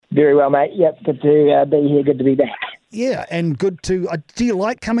Very well, mate. Yep, good to be here. Good to be back. Yeah, and good to... do you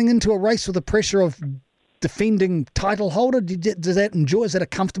like coming into a race with the pressure of defending title holder? Does that enjoy? Is that a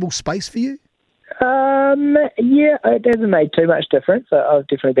comfortable space for you? Yeah, it hasn't made too much difference. I've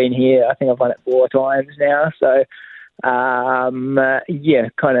definitely been here. I think I've won it 4 times now. So, yeah,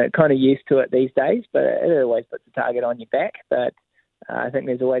 kind of used to it these days. But it always puts a target on your back. But I think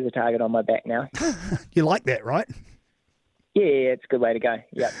there's always a target on my back now. You like that, right? Yeah, it's a good way to go.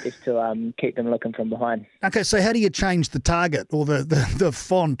 Yeah, just to keep them looking from behind. Okay, so how do you change the target or the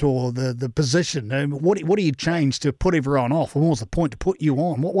font or the position? What do you change to put everyone off? And what's the point to put you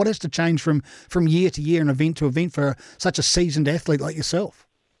on? What has to change from year to year and event to event for such a seasoned athlete like yourself?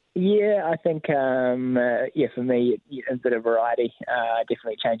 Yeah, I think, for me, a bit of variety.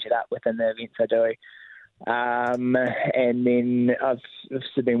 Definitely change it up within the events I do. And then I've sort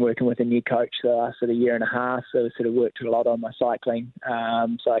of been working with a new coach the last sort of year and a half, so I've sort of worked a lot on my cycling,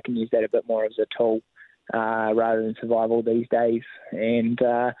 so I can use that a bit more as a tool rather than survival these days. And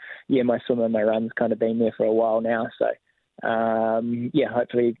my swim and my run's kind of been there for a while now, so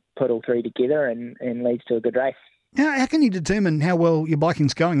hopefully put all three together and leads to a good race. How can you determine how well your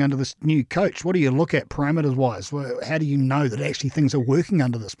biking's going under this new coach? What do you look at parameters-wise? How do you know that actually things are working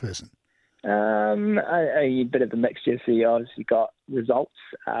under this person? A bit of a mixture. So you obviously got results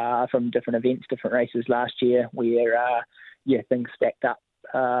from different events, different races last year where things stacked up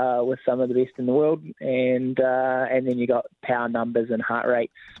with some of the best in the world, and then you got power numbers and heart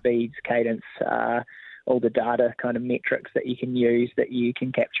rates, speeds, cadence, all the data kind of metrics that you can use that you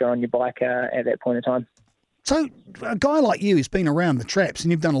can capture on your bike at that point in time. So a guy like you who's been around the traps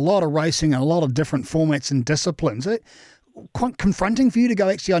and you've done a lot of racing and a lot of different formats and disciplines, quite confronting for you to go,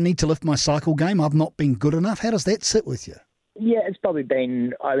 actually, I need to lift my cycle game. I've not been good enough. How does that sit with you? Yeah, it's probably been,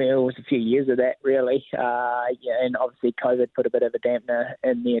 it was a few years of that, really. And obviously COVID put a bit of a dampener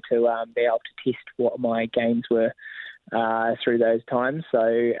in there to be able to test what my gains were through those times. So,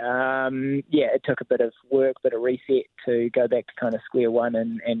 it took a bit of work, a bit of reset to go back to kind of square one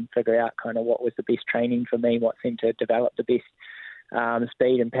and figure out kind of what was the best training for me, what seemed to develop the best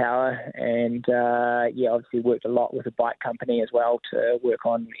speed and power, and obviously worked a lot with a bike company as well to work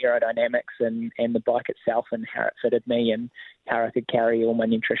on aerodynamics and the bike itself and how it fitted me and how I could carry all my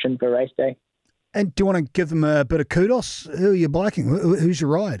nutrition for race day. And do you want to give them a bit of kudos? Who are you biking? Who's your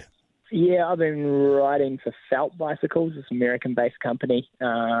ride? Yeah, I've been riding for Felt Bicycles. It's an American-based company,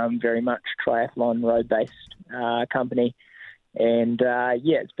 very much triathlon road-based company. And,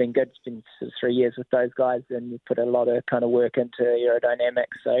 it's been good. It's been sort of 3 years with those guys, and we've put a lot of kind of work into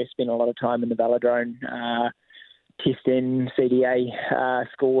aerodynamics. So I spent a lot of time in the velodrome testing CDA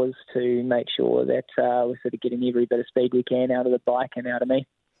scores to make sure that we're sort of getting every bit of speed we can out of the bike and out of me.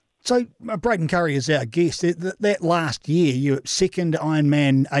 So Braden Currie is our guest. That last year, you were second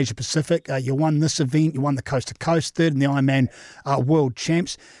Ironman Asia Pacific. You won this event. You won the Coast to Coast, third in the Ironman World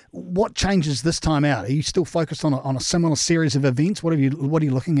Champs. What changes this time out? Are you still focused on a similar series of events? What are you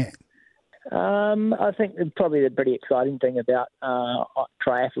looking at? I think probably the pretty exciting thing about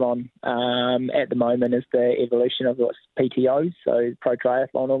triathlon at the moment is the evolution of what's PTOs, so Pro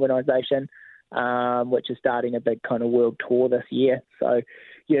Triathlon Organisation, which is starting a big kind of world tour this year. So,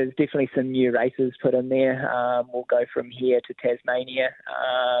 there's definitely some new races put in there. We'll go from here to Tasmania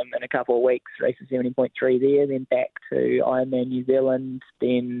in a couple of weeks, races 70.3 there, then back to Ironman New Zealand,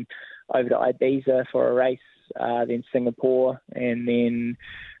 then over to Ibiza for a race, then Singapore, and then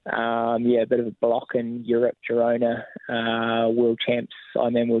a bit of a block in Europe, Girona, World Champs,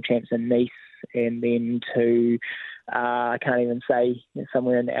 Ironman World Champs in Nice, and then to I can't even say,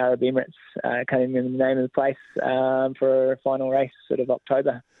 somewhere in the Arab Emirates. I can't even remember the name of the place for a final race, sort of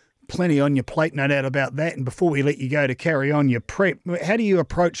October. Plenty on your plate, no doubt about that. And before we let you go to carry on your prep, how do you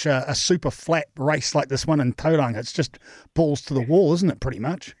approach a super flat race like this one in Tauranga? It's just balls to the wall, isn't it, pretty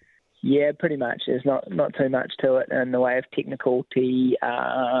much? Yeah, pretty much. There's not too much to it in the way of technicality,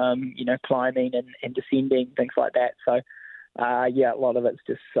 climbing and descending, things like that. So, a lot of it's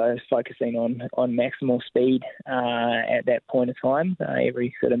just focusing on maximal speed at that point of time,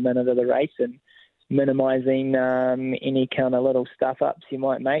 every sort of minute of the race, and minimising any kind of little stuff-ups you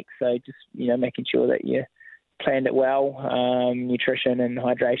might make. So just, making sure that you planned it well, nutrition and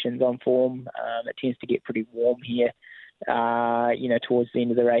hydration's on form. It tends to get pretty warm here, towards the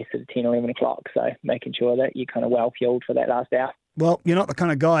end of the race at 10, 11 o'clock. So making sure that you're kind of well-fueled for that last hour. Well, you're not the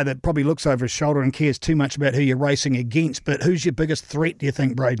kind of guy that probably looks over his shoulder and cares too much about who you're racing against, but who's your biggest threat, do you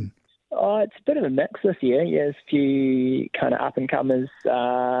think, Braden? Oh, it's a bit of a mix this year. There's a few kind of up-and-comers,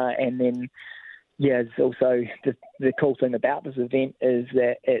 and then, yeah, it's also the cool thing about this event is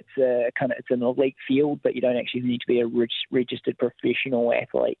that it's an elite field, but you don't actually need to be a registered professional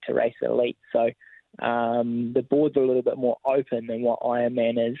athlete to race elite. So the board's a little bit more open than what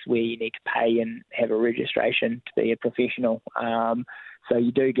Ironman is, where you need to pay and have a registration to be a professional. So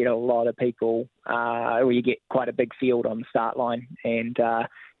you do get a lot of people, or you get quite a big field on the start line, and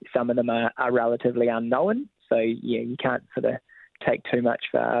some of them are relatively unknown. So yeah, you can't sort of take too much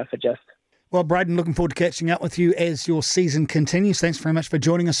for just. Well, Braden, looking forward to catching up with you as your season continues. Thanks very much for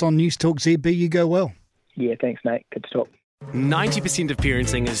joining us on News Talk ZB. You go well. Yeah, thanks, mate. Good to talk. 90% of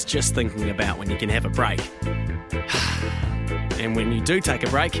parenting is just thinking about when you can have a break. And when you do take a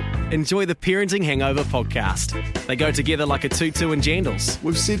break, enjoy the Parenting Hangover podcast. They go together like a tutu and jandals.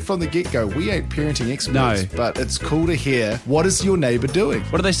 We've said from the get-go, we ain't parenting experts, but it's cool to hear, what is your neighbour doing?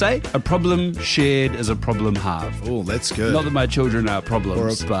 What do they say? A problem shared is a problem halved. Oh, that's good. Not that my children are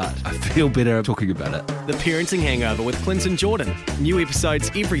problems, but I feel better talking about it. The Parenting Hangover with Clinton Jordan. New episodes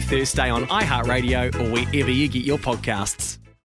every Thursday on iHeartRadio or wherever you get your podcasts.